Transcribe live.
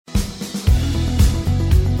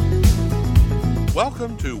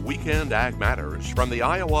Welcome to Weekend Ag Matters from the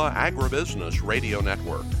Iowa Agribusiness Radio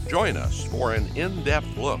Network. Join us for an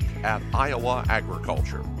in-depth look at Iowa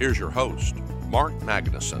agriculture. Here's your host, Mark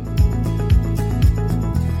Magnuson.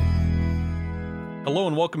 Hello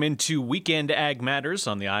and welcome into Weekend Ag Matters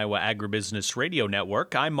on the Iowa Agribusiness Radio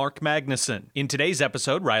Network. I'm Mark Magnuson. In today's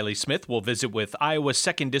episode, Riley Smith will visit with Iowa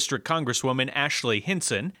 2nd District Congresswoman Ashley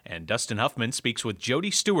Hinson, and Dustin Huffman speaks with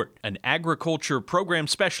Jody Stewart, an agriculture program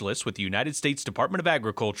specialist with the United States Department of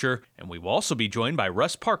Agriculture, and we will also be joined by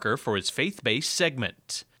Russ Parker for his faith-based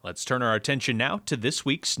segment. Let's turn our attention now to this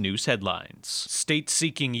week's news headlines. States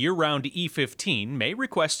seeking year-round E15 may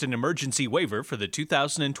request an emergency waiver for the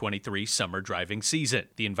 2023 summer driving season.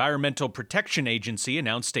 The Environmental Protection Agency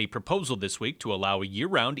announced a proposal this week to allow a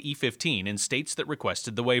year-round E15 in states that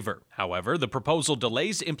requested the waiver. However, the proposal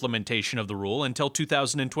delays implementation of the rule until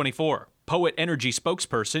 2024. Poet Energy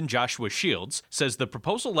spokesperson Joshua Shields says the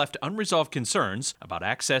proposal left unresolved concerns about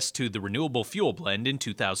access to the renewable fuel blend in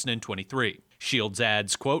 2023. Shields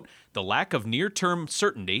adds, quote, "The lack of near-term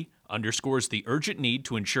certainty underscores the urgent need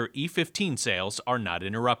to ensure E15 sales are not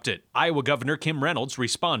interrupted." Iowa Governor Kim Reynolds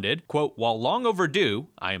responded, quote, "While long overdue,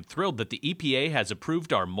 I am thrilled that the EPA has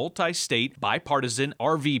approved our multi-state bipartisan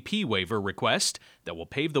RVP waiver request that will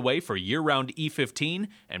pave the way for year-round E15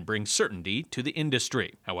 and bring certainty to the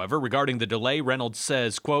industry." However, regarding the delay, Reynolds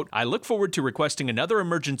says, quote, "I look forward to requesting another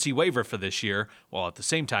emergency waiver for this year, while at the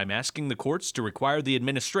same time asking the courts to require the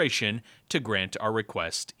administration to grant our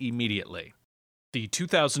request immediately." The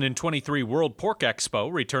 2023 World Pork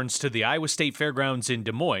Expo returns to the Iowa State Fairgrounds in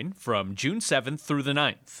Des Moines from June 7th through the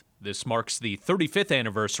 9th. This marks the 35th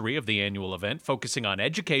anniversary of the annual event, focusing on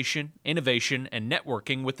education, innovation, and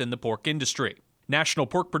networking within the pork industry. National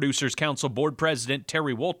Pork Producers Council Board President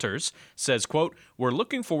Terry Walters says, quote, "We're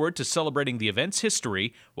looking forward to celebrating the event's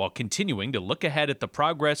history while continuing to look ahead at the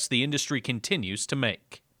progress the industry continues to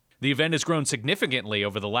make." The event has grown significantly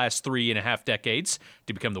over the last 3.5 decades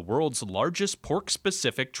to become the world's largest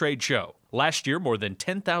pork-specific trade show. Last year, more than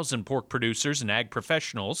 10,000 pork producers and ag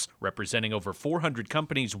professionals, representing over 400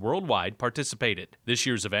 companies worldwide, participated. This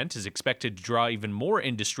year's event is expected to draw even more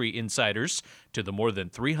industry insiders to the more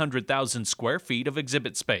than 300,000 square feet of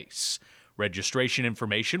exhibit space. Registration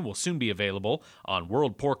information will soon be available on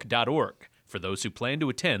worldpork.org for those who plan to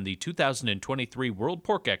attend the 2023 World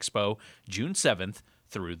Pork Expo, June 7th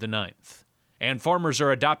through the 9th. And farmers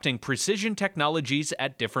are adopting precision technologies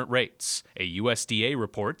at different rates. A USDA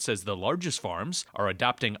report says the largest farms are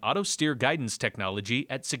adopting auto-steer guidance technology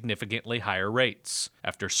at significantly higher rates.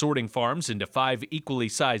 After sorting farms into 5 equally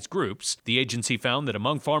sized groups, the agency found that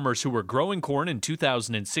among farmers who were growing corn in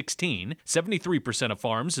 2016, 73% of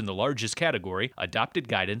farms in the largest category adopted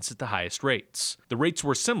guidance at the highest rates. The rates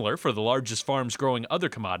were similar for the largest farms growing other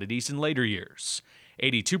commodities in later years.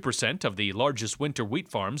 82% of the largest winter wheat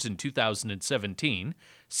farms in 2017,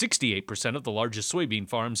 68% of the largest soybean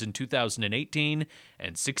farms in 2018,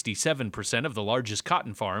 and 67% of the largest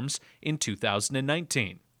cotton farms in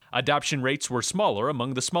 2019. Adoption rates were smaller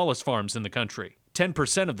among the smallest farms in the country.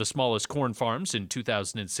 10% of the smallest corn farms in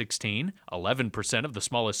 2016, 11% of the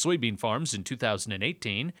smallest soybean farms in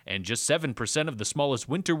 2018, and just 7% of the smallest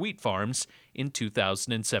winter wheat farms in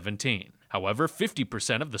 2017. However,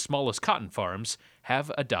 50% of the smallest cotton farms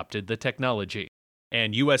have adopted the technology.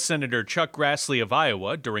 And U.S. Senator Chuck Grassley of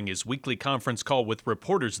Iowa, during his weekly conference call with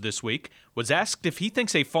reporters this week, was asked if he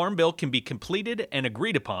thinks a farm bill can be completed and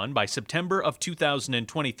agreed upon by September of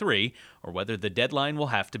 2023, or whether the deadline will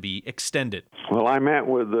have to be extended. Well, I met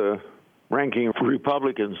with the ranking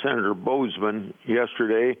Republican Senator Boozman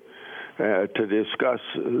yesterday to discuss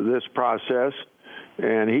this process,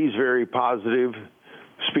 and he's very positive,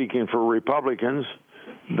 speaking for Republicans,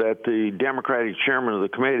 that the Democratic chairman of the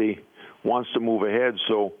committee wants to move ahead,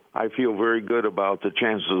 so I feel very good about the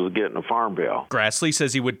chances of getting a farm bill. Grassley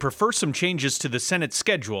says he would prefer some changes to the Senate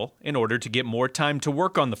schedule in order to get more time to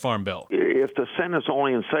work on the farm bill. If the Senate's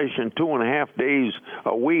only in session 2.5 days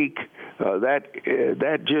a week,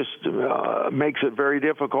 that just makes it very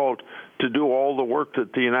difficult to do all the work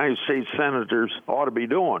that the United States senators ought to be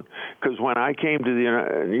doing. Because when I came to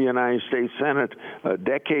the United States Senate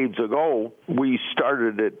decades ago, we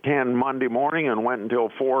started at 10 Monday morning and went until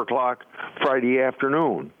 4 o'clock Friday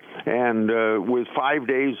afternoon. And with 5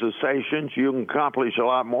 days of sessions, you can accomplish a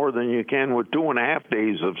lot more than you can with 2.5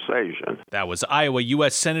 days of session. That was Iowa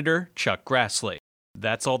U.S. Senator Chuck Grassley.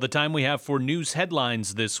 That's all the time we have for news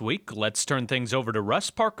headlines this week. Let's turn things over to Russ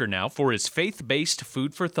Parker now for his faith-based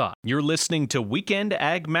food for thought. You're listening to Weekend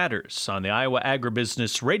Ag Matters on the Iowa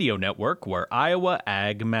Agribusiness Radio Network, where Iowa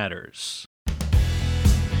Ag matters.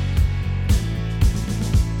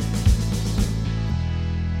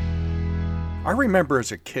 I remember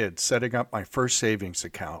as a kid setting up my first savings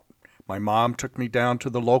account. My mom took me down to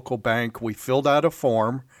the local bank. We filled out a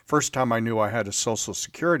form. First time I knew I had a Social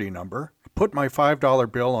Security number. Put my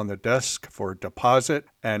 $5 bill on the desk for a deposit,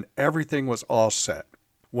 and everything was all set.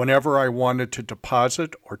 Whenever I wanted to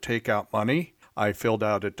deposit or take out money, I filled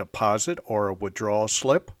out a deposit or a withdrawal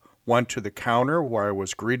slip, went to the counter where I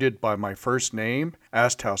was greeted by my first name,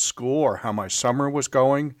 asked how school or how my summer was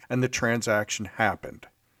going, and the transaction happened.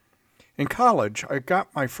 In college, I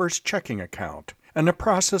got my first checking account, and the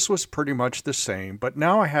process was pretty much the same, but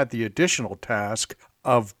now I had the additional task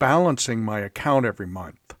of balancing my account every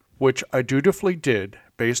month, which I dutifully did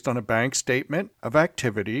based on a bank statement of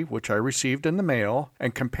activity which I received in the mail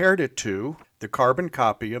and compared it to the carbon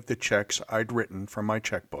copy of the checks I'd written from my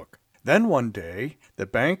checkbook. Then one day, the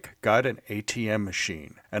bank got an ATM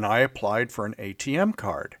machine, and I applied for an ATM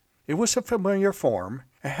card. It was a familiar form.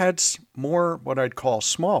 It had more what I'd call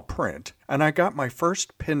small print, and I got my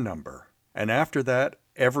first PIN number. And after that,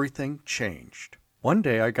 everything changed. One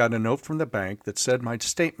day I got a note from the bank that said my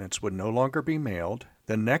statements would no longer be mailed.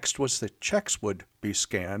 The next was that checks would be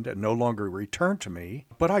scanned and no longer returned to me,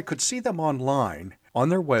 but I could see them online on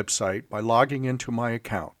their website by logging into my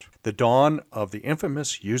account. The dawn of the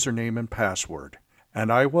infamous username and password.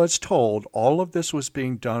 And I was told all of this was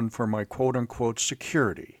being done for my quote-unquote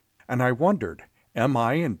security. And I wondered, am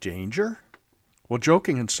I in danger? Well,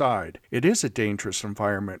 joking aside, it is a dangerous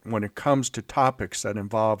environment when it comes to topics that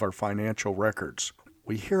involve our financial records.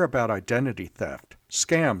 We hear about identity theft,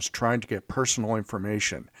 scams trying to get personal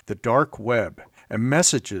information, the dark web, and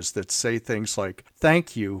messages that say things like,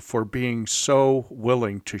 "Thank you for being so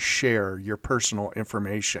willing to share your personal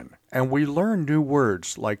information." And we learn new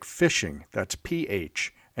words like phishing, that's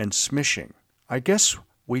PH, and smishing. I guess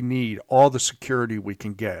we need all the security we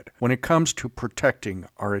can get when it comes to protecting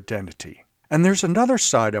our identity. And there's another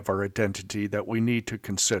side of our identity that we need to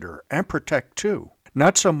consider and protect too.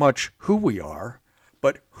 Not so much who we are,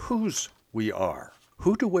 but whose we are.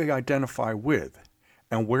 Who do we identify with?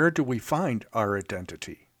 And where do we find our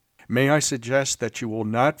identity? May I suggest that you will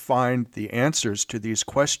not find the answers to these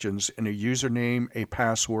questions in a username, a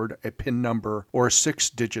password, a PIN number, or a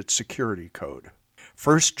 6-digit security code.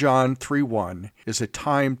 1 John 3:1 is a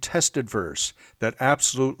time-tested verse that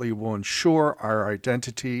absolutely will ensure our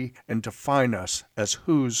identity and define us as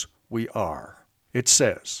whose we are. It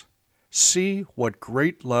says, "See what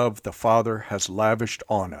great love the Father has lavished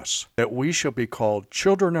on us, that we shall be called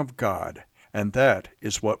children of God, and that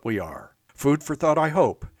is what we are." Food for thought, I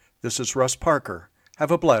hope. This is Russ Parker. Have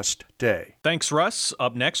a blessed day. Thanks, Russ.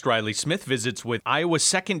 Up next, Riley Smith visits with Iowa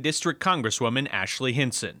 2nd District Congresswoman Ashley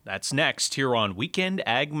Hinson. That's next here on Weekend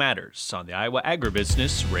Ag Matters on the Iowa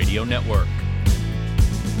Agribusiness Radio Network.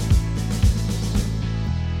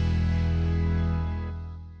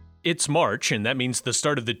 It's March, and that means the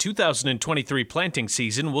start of the 2023 planting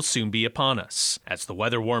season will soon be upon us. As the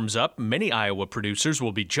weather warms up, many Iowa producers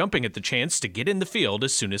will be jumping at the chance to get in the field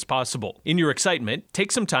as soon as possible. In your excitement,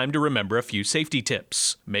 take some time to remember a few safety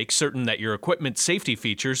tips. Make certain that your equipment's safety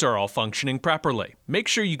features are all functioning properly. Make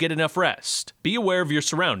sure you get enough rest. Be aware of your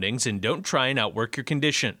surroundings and don't try and outwork your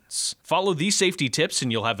conditions. Follow these safety tips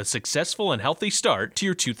and you'll have a successful and healthy start to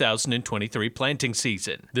your 2023 planting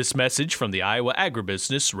season. This message from the Iowa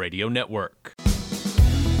Agribusiness Radio Network.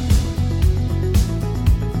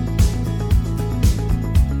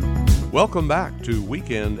 Welcome back to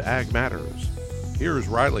Weekend Ag Matters. Here's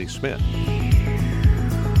Riley Smith.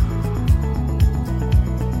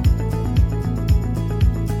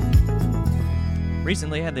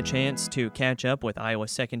 Recently had the chance to catch up with Iowa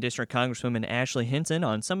 2nd District Congresswoman Ashley Hinson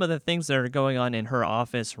on some of the things that are going on in her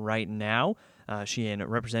office right now. She and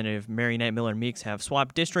Representative Mary Knight Miller Meeks have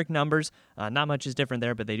swapped district numbers. Not much is different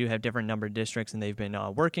there, but they do have different numbered districts, and they've been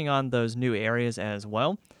working on those new areas as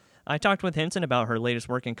well. I talked with Hinson about her latest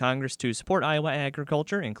work in Congress to support Iowa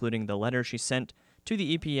agriculture, including the letter she sent to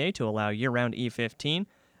the EPA to allow year-round E15,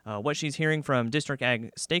 what she's hearing from district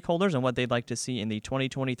ag stakeholders and what they'd like to see in the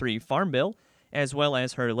 2023 Farm Bill, as well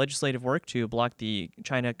as her legislative work to block the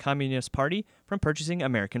China Communist Party from purchasing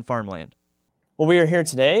American farmland. Well, we are here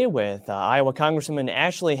today with Iowa Congresswoman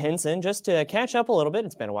Ashley Hinson just to catch up a little bit.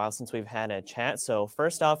 It's been a while since we've had a chat. So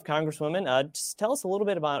first off, Congresswoman, just tell us a little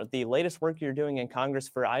bit about the latest work you're doing in Congress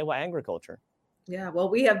for Iowa agriculture. Yeah, well,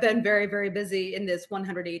 we have been very, very busy in this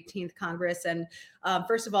 118th Congress, and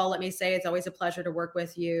First of all, let me say it's always a pleasure to work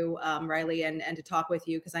with you, Riley, and to talk with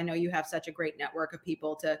you, because I know you have such a great network of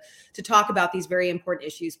people to talk about these very important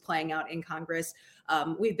issues playing out in Congress.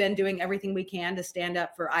 We've been doing everything we can to stand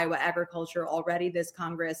up for Iowa agriculture already this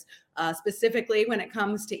Congress, specifically when it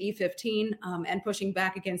comes to E15 and pushing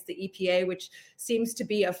back against the EPA, which seems to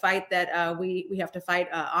be a fight that we have to fight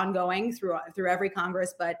ongoing through every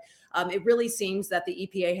Congress. But it really seems that the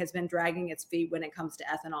EPA has been dragging its feet when it comes to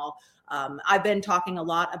ethanol. I've been talking a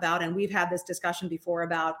lot about, and we've had this discussion before,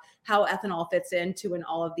 about how ethanol fits into an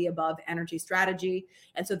all of the above energy strategy.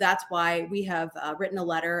 And so that's why we have written a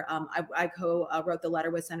letter. I co-wrote the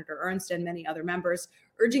letter with Senator Ernst and many other members,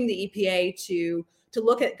 urging the EPA to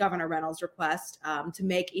look at Governor Reynolds' request to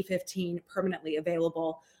make E15 permanently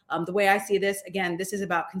available. The way I see this, again, this is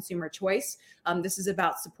about consumer choice. This is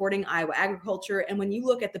about supporting Iowa agriculture. And when you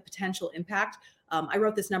look at the potential impact, I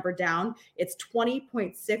wrote this number down. It's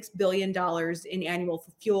 $20.6 billion in annual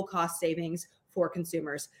fuel cost savings for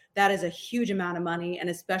consumers. That is a huge amount of money. And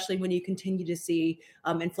especially when you continue to see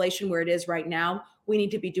inflation where it is right now, we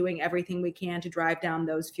need to be doing everything we can to drive down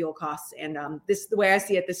those fuel costs. And the way I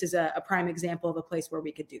see it, this is a prime example of a place where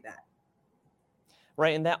we could do that.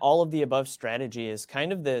 Right, and that all of the above strategy is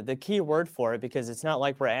kind of the key word for it, because it's not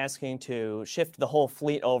like we're asking to shift the whole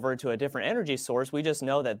fleet over to a different energy source. We just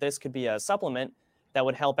know that this could be a supplement that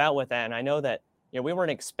would help out with that. And I know that we weren't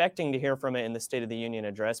expecting to hear from it in the State of the Union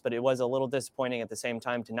address, but it was a little disappointing at the same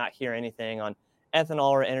time to not hear anything on ethanol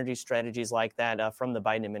or energy strategies like that from the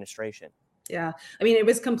Biden administration. Yeah, I mean, it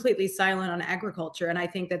was completely silent on agriculture. And I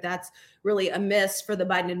think that that's really a miss for the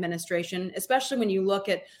Biden administration, especially when you look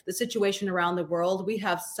at the situation around the world. We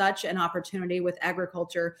have such an opportunity with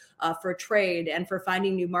agriculture for trade and for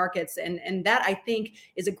finding new markets. And that, I think,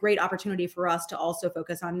 is a great opportunity for us to also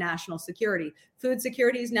focus on national security. Food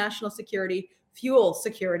security is national security. Fuel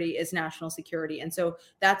security is national security. And so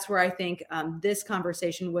that's where I think this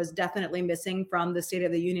conversation was definitely missing from the State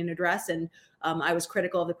of the Union address. And I was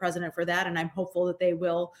critical of the president for that. And I'm hopeful that they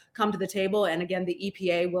will come to the table. And again, the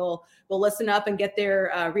EPA will listen up and get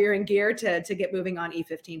their rear in gear to get moving on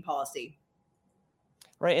E15 policy.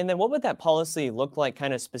 Right. And then what would that policy look like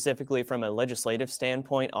kind of specifically from a legislative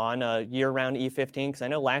standpoint on a year-round E15? Because I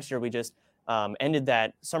know last year we just ended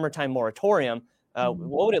that summertime moratorium.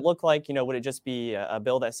 What would it look like? Would it just be a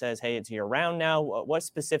bill that says, hey, it's year round now? What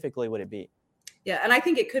specifically would it be? Yeah, and I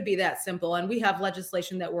think it could be that simple. And we have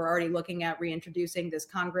legislation that we're already looking at reintroducing this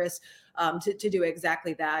Congress to do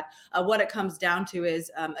exactly that. What it comes down to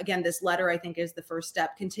is, again, this letter, I think, is the first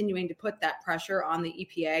step, continuing to put that pressure on the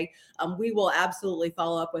EPA. We will absolutely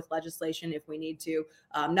follow up with legislation if we need to,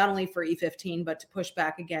 not only for E15, but to push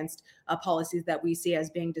back against policies that we see as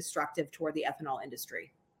being destructive toward the ethanol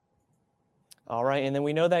industry. All right. And then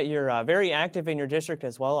we know that you're very active in your district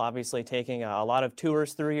as well, obviously taking a lot of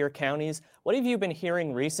tours through your counties. What have you been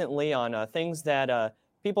hearing recently on things that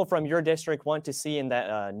people from your district want to see in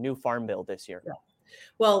that new farm bill this year? Yeah.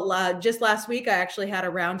 Well, just last week, I actually had a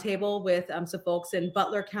roundtable with some folks in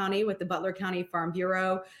Butler County with the Butler County Farm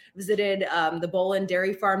Bureau, visited the Bolin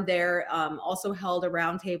Dairy Farm there, also held a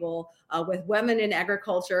roundtable with women in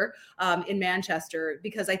agriculture in Manchester,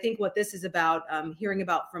 because I think what this is about, hearing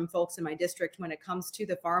about from folks in my district when it comes to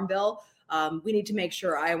the Farm Bill, we need to make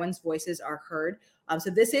sure Iowans' voices are heard. So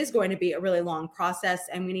this is going to be a really long process,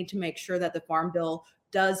 and we need to make sure that the Farm Bill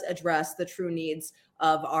does address the true needs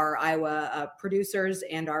of our Iowa producers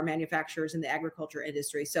and our manufacturers in the agriculture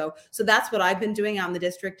industry. So that's what I've been doing out in the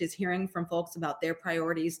district, is hearing from folks about their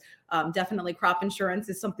priorities. Definitely crop insurance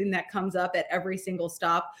is something that comes up at every single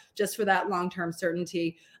stop, just for that long-term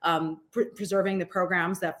certainty, preserving the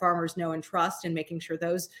programs that farmers know and trust, and making sure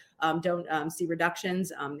those don't see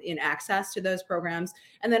reductions in access to those programs.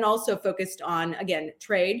 And then also focused on, again,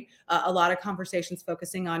 trade, a lot of conversations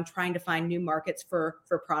focusing on trying to find new markets for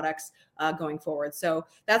products going forward. So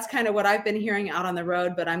that's kind of what I've been hearing out on the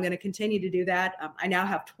road, but I'm going to continue to do that. I now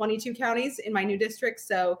have 22 counties in my new district.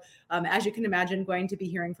 So as you can imagine, going to be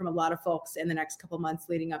hearing from a lot of folks in the next couple months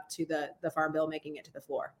leading up to the Farm Bill making it to the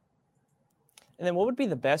floor. And then what would be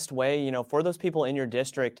the best way, for those people in your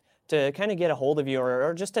district to kind of get a hold of you,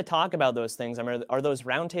 or just to talk about those things? I mean, are those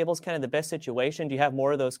roundtables kind of the best situation? Do you have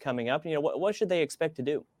more of those coming up? What should they expect to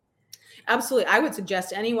do? Absolutely. I would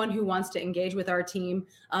suggest anyone who wants to engage with our team,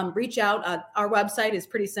 reach out. Our website is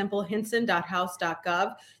pretty simple,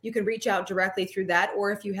 hinson.house.gov. You can reach out directly through that,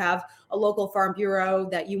 or if you have a local farm bureau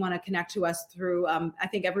that you want to connect to us through, I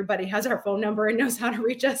think everybody has our phone number and knows how to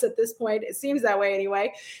reach us at this point. It seems that way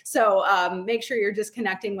anyway. So make sure you're just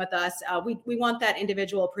connecting with us. We want that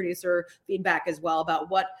individual producer feedback as well about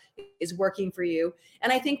what is working for you.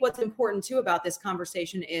 And I think what's important too about this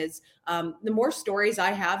conversation is the more stories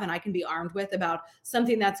I have and I can be armed with about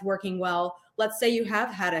something that's working well. Let's say you have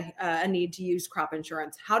had a need to use crop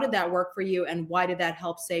insurance. How did that work for you? And why did that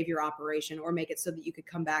help save your operation or make it so that you could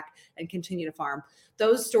come back and continue to farm?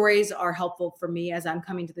 Those stories are helpful for me as I'm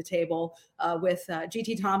coming to the table with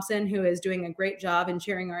GT Thompson, who is doing a great job in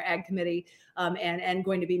chairing our ag committee and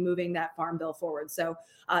going to be moving that farm bill forward. So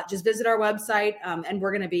just visit our website and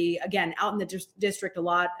we're going to be, again, out in the district a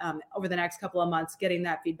lot over the next couple of months, getting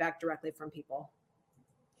that feedback directly from people.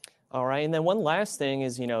 All right. And then one last thing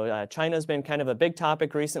is, China's been kind of a big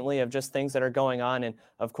topic recently of just things that are going on. And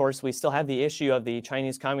of course, we still have the issue of the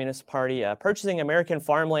Chinese Communist Party purchasing American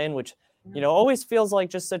farmland, which, always feels like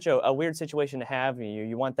just such a weird situation to have.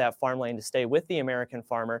 You want that farmland to stay with the American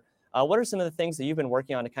farmer. What are some of the things that you've been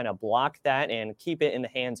working on to kind of block that and keep it in the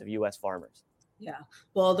hands of U.S. farmers? Yeah,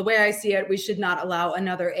 well, the way I see it, we should not allow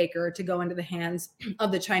another acre to go into the hands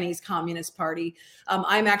of the Chinese Communist Party.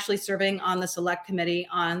 I'm actually serving on the Select Committee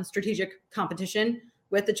on Strategic Competition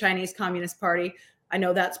with the Chinese Communist Party. I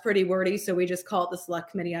know that's pretty wordy, so we just call it the Select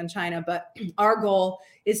Committee on China. But our goal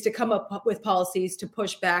is to come up with policies to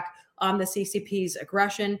push back on the CCP's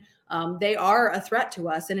aggression. They are a threat to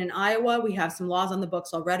us. And in Iowa, we have some laws on the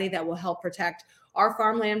books already that will help protect our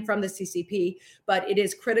farmland from the CCP, but it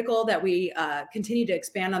is critical that we continue to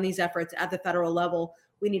expand on these efforts at the federal level.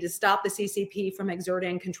 We need to stop the CCP from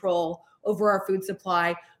exerting control over our food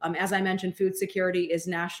supply. As I mentioned, food security is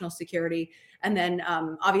national security. And then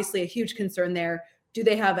obviously a huge concern there, do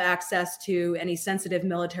they have access to any sensitive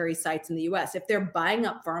military sites in the US? If they're buying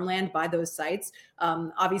up farmland by those sites,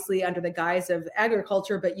 obviously under the guise of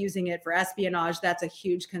agriculture, but using it for espionage, that's a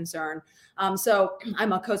huge concern. So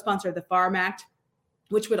I'm a co-sponsor of the Farm Act,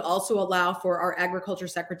 which would also allow for our agriculture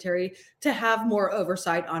secretary to have more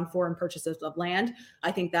oversight on foreign purchases of land.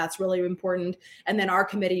 I think that's really important. And then our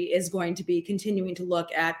committee is going to be continuing to look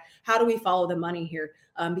at how do we follow the money here?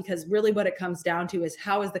 Because really what it comes down to is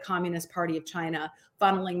how is the Communist Party of China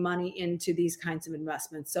funneling money into these kinds of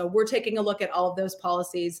investments? So we're taking a look at all of those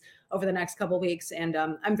policies over the next couple of weeks. And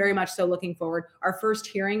I'm very much so looking forward. Our first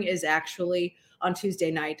hearing is actually on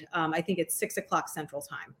Tuesday night. I think it's 6:00 Central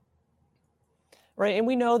Time. Right. And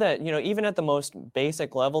we know that, even at the most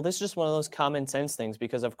basic level, this is just one of those common sense things,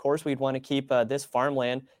 because, of course, we'd want to keep this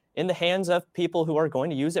farmland in the hands of people who are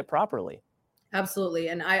going to use it properly. Absolutely.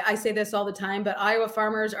 And I say this all the time, but Iowa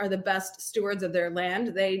farmers are the best stewards of their land.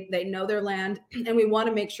 They know their land, and we want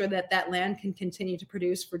to make sure that that land can continue to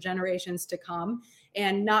produce for generations to come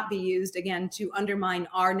and not be used, again, to undermine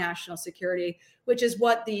our national security, which is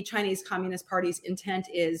what the Chinese Communist Party's intent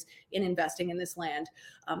is in investing in this land.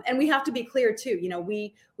 And we have to be clear, too.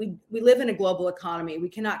 We live in a global economy. We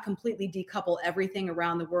cannot completely decouple everything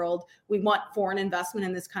around the world. We want foreign investment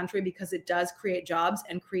in this country because it does create jobs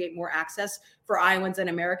and create more access for Iowans and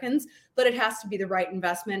Americans. But it has to be the right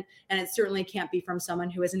investment. And it certainly can't be from someone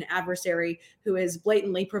who is an adversary, who is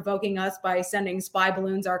blatantly provoking us by sending spy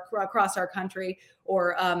balloons across our country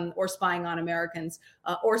or spying on Americans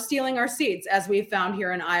or stealing our seats, as we've found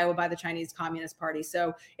here in Iowa by the Chinese Communist Party.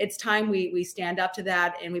 So it's time we stand up to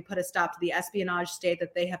that and we put a stop to the espionage state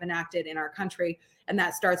that they have enacted in our country. And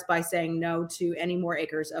that starts by saying no to any more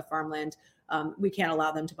acres of farmland. We can't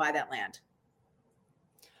allow them to buy that land.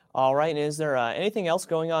 All right. And is there anything else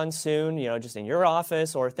going on soon, just in your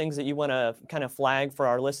office, or things that you want to kind of flag for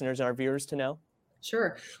our listeners and our viewers to know?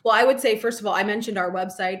 Sure. Well, I would say, first of all, I mentioned our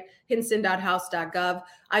website, hinson.house.gov.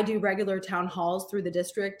 I do regular town halls through the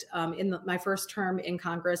district. In my first term in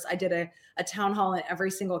Congress, I did a town hall in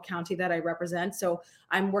every single county that I represent. So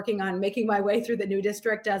I'm working on making my way through the new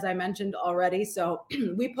district, as I mentioned already. So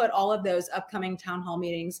we put all of those upcoming town hall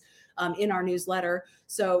meetings in our newsletter.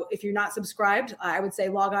 So if you're not subscribed, I would say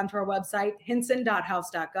log on to our website,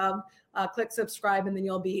 hinson.house.gov, click subscribe, and then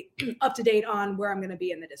you'll be up to date on where I'm going to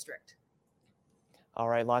be in the district. All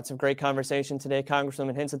right. Lots of great conversation today,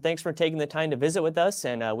 Congresswoman Hinson. Thanks for taking the time to visit with us,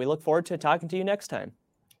 and we look forward to talking to you next time.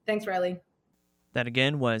 Thanks, Riley. That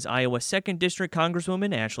again was Iowa 2nd District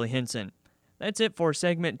Congresswoman Ashley Hinson. That's it for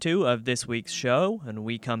segment 2 of this week's show. When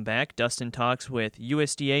we come back, Dustin talks with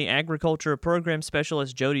USDA Agriculture Program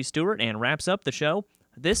Specialist Jody Stewart and wraps up the show.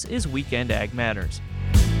 This is Weekend Ag Matters.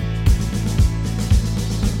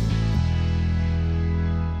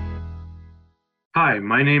 Hi,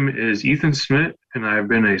 my name is Ethan Smith, and I've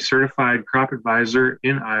been a certified crop advisor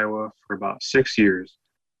in Iowa for about 6 years.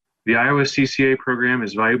 The Iowa CCA program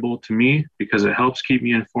is valuable to me because it helps keep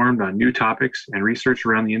me informed on new topics and research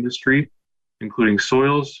around the industry, including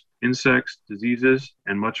soils, insects, diseases,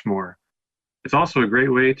 and much more. It's also a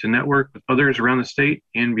great way to network with others around the state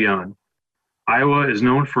and beyond. Iowa is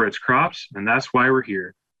known for its crops, and that's why we're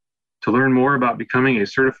here. To learn more about becoming a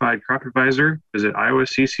certified crop advisor, visit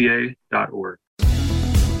iowacca.org.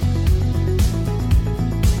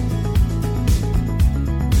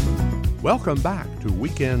 Welcome back to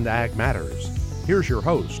Weekend Ag Matters. Here's your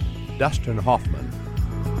host, Dustin Hoffman.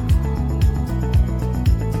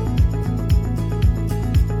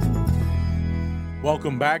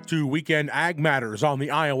 Welcome back to Weekend Ag Matters on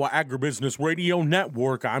the Iowa Agribusiness Radio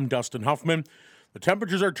Network. I'm Dustin Huffman. The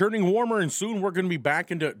temperatures are turning warmer, and soon we're going to be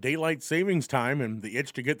back into daylight savings time, and the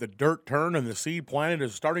itch to get the dirt turned and the seed planted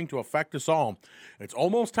is starting to affect us all. It's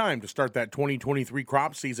almost time to start that 2023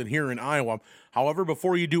 crop season here in Iowa. However,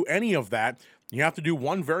 before you do any of that, you have to do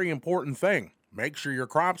one very important thing. Make sure your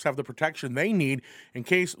crops have the protection they need in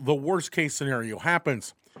case the worst case scenario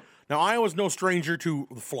happens. Now, Iowa's no stranger to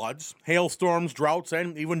floods, hailstorms, droughts,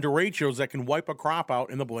 and even derechos that can wipe a crop out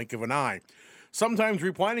in the blink of an eye. Sometimes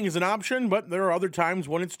replanting is an option, but there are other times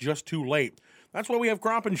when it's just too late. That's why we have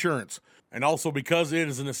crop insurance. And also because it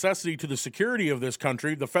is a necessity to the security of this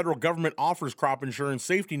country, the federal government offers crop insurance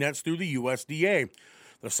safety nets through the USDA.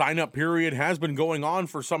 The sign-up period has been going on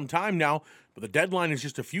for some time now, but the deadline is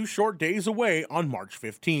just a few short days away on March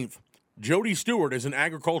 15th. Jody Stewart is an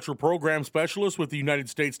agriculture program specialist with the United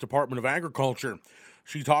States Department of Agriculture.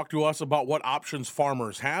 She talked to us about what options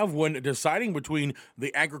farmers have when deciding between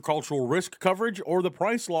the agricultural risk coverage or the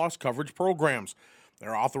price loss coverage programs.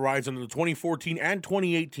 They're authorized under the 2014 and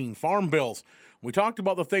 2018 Farm Bills. We talked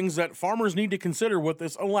about the things that farmers need to consider with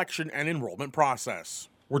this election and enrollment process.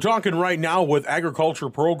 We're talking right now with agriculture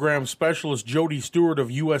program specialist Jody Stewart of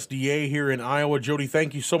USDA here in Iowa. Jody,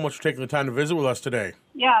 thank you so much for taking the time to visit with us today.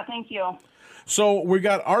 Yeah, thank you. So we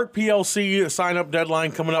got ARC PLC sign-up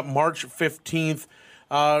deadline coming up March 15th.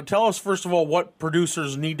 Tell us, first of all, what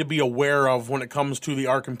producers need to be aware of when it comes to the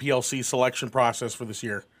ARC and PLC selection process for this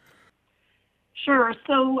year. Sure.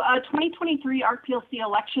 So 2023 ARC PLC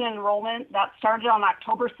election enrollment, that started on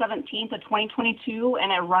October 17th of 2022,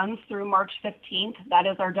 and it runs through March 15th. That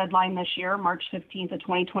is our deadline this year, March 15th of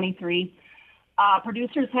 2023.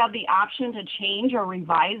 Producers have the option to change or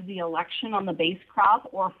revise the election on the base crop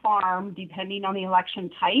or farm, depending on the election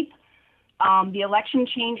type. The election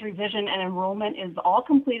change, revision, and enrollment is all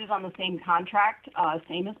completed on the same contract,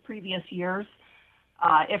 same as previous years.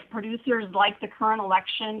 If producers like the current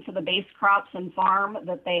election for the base crops and farm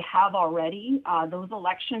that they have already, those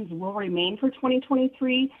elections will remain for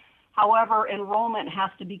 2023. However, enrollment has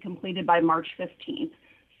to be completed by March 15th.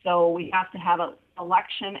 So we have to have an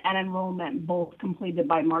election and enrollment both completed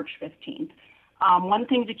by March 15th. One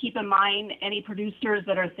thing to keep in mind, any producers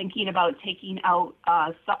that are thinking about taking out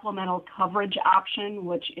supplemental coverage option,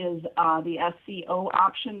 which is the SCO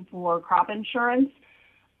option for crop insurance,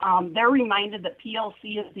 they're reminded that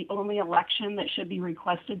PLC is the only election that should be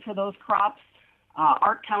requested for those crops.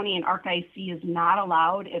 ARC County and ARC IC is not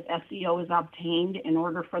allowed if SCO is obtained in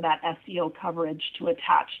order for that SCO coverage to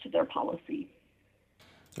attach to their policy.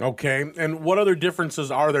 Okay, and what other differences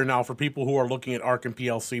are there now for people who are looking at ARC and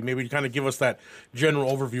PLC? Maybe kind of give us that general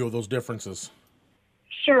overview of those differences.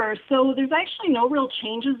 Sure. So there's actually no real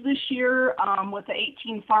changes this year with the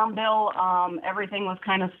 18 Farm Bill. Everything was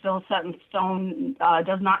kind of still set in stone,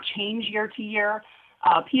 does not change year to year.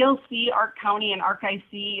 PLC, ARC County, and ARC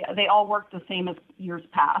IC, they all work the same as years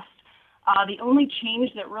past. The only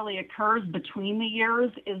change that really occurs between the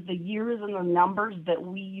years is the years and the numbers that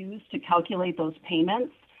we use to calculate those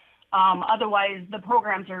payments. Otherwise, the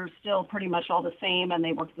programs are still pretty much all the same, and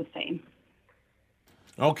they work the same.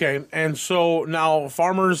 Okay, and so now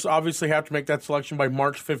farmers obviously have to make that selection by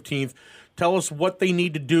March 15th. Tell us what they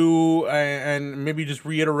need to do, and maybe just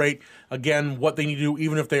reiterate again what they need to do,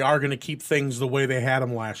 even if they are going to keep things the way they had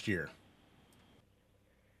them last year.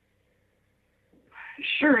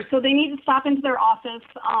 Sure. So they need to stop into their office.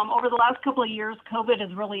 Over the last couple of years, COVID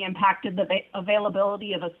has really impacted the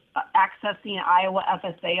availability of accessing Iowa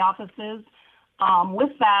FSA offices.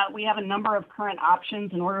 With that, we have a number of current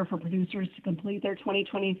options in order for producers to complete their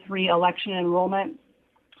 2023 election enrollment.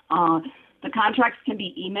 The contracts can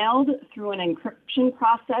be emailed through an encryption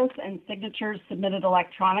process and signatures submitted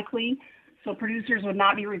electronically, so producers would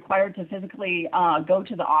not be required to physically go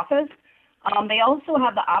to the office. They also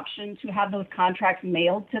have the option to have those contracts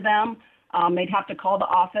mailed to them. They'd have to call the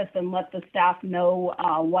office and let the staff know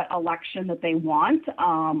what election that they want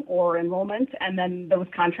or enrollment, and then those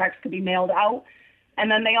contracts could be mailed out. And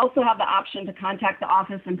then they also have the option to contact the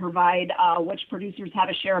office and provide which producers have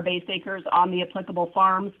a share of base acres on the applicable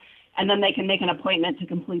farms. And then they can make an appointment to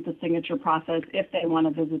complete the signature process if they want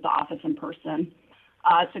to visit the office in person.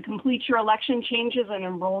 To complete your election changes and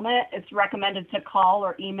enrollment, it's recommended to call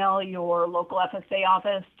or email your local FSA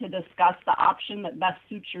office to discuss the option that best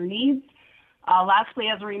suits your needs. Lastly,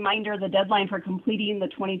 as a reminder, the deadline for completing the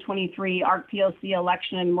 2023 ARC PLC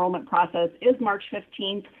election enrollment process is March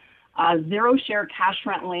 15th. Zero-share cash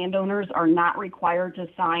rent landowners are not required to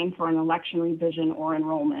sign for an election revision or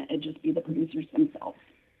enrollment. It'd just be the producers themselves.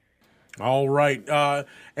 All right.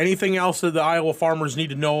 Anything else that the Iowa farmers need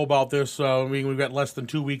to know about this? We've got less than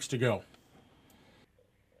 2 weeks to go.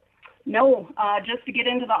 No, just to get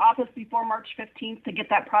into the office before March 15th to get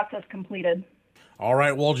that process completed. All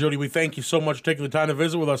right. Well, Jody, we thank you so much for taking the time to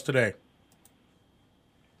visit with us today.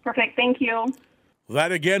 Perfect. Thank you.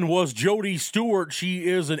 That again was Jody Stewart. She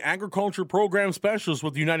is an agriculture program specialist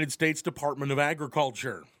with the United States Department of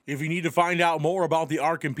Agriculture. If you need to find out more about the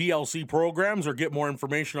ARC and PLC programs or get more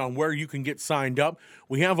information on where you can get signed up,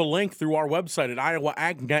 we have a link through our website at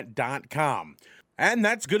iowaagnet.com. And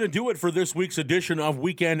that's going to do it for this week's edition of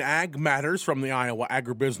Weekend Ag Matters from the Iowa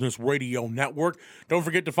Agribusiness Radio Network. Don't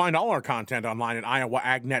forget to find all our content online at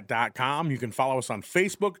iowaagnet.com. You can follow us on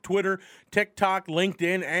Facebook, Twitter, TikTok,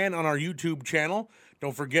 LinkedIn, and on our YouTube channel.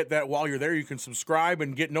 Don't forget that while you're there, you can subscribe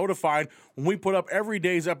and get notified when we put up every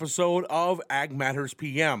day's episode of Ag Matters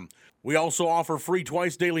PM. We also offer free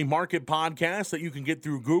twice-daily market podcasts that you can get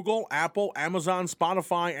through Google, Apple, Amazon,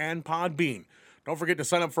 Spotify, and Podbean. Don't forget to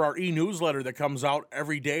sign up for our e-newsletter that comes out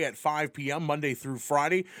every day at 5 p.m. Monday through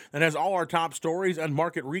Friday that has all our top stories and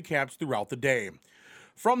market recaps throughout the day.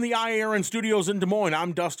 From the IARN studios in Des Moines,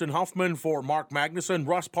 I'm Dustin Huffman for Mark Magnuson,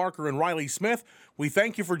 Russ Parker, and Riley Smith. We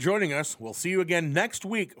thank you for joining us. We'll see you again next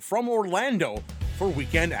week from Orlando for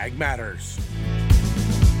Weekend Ag Matters.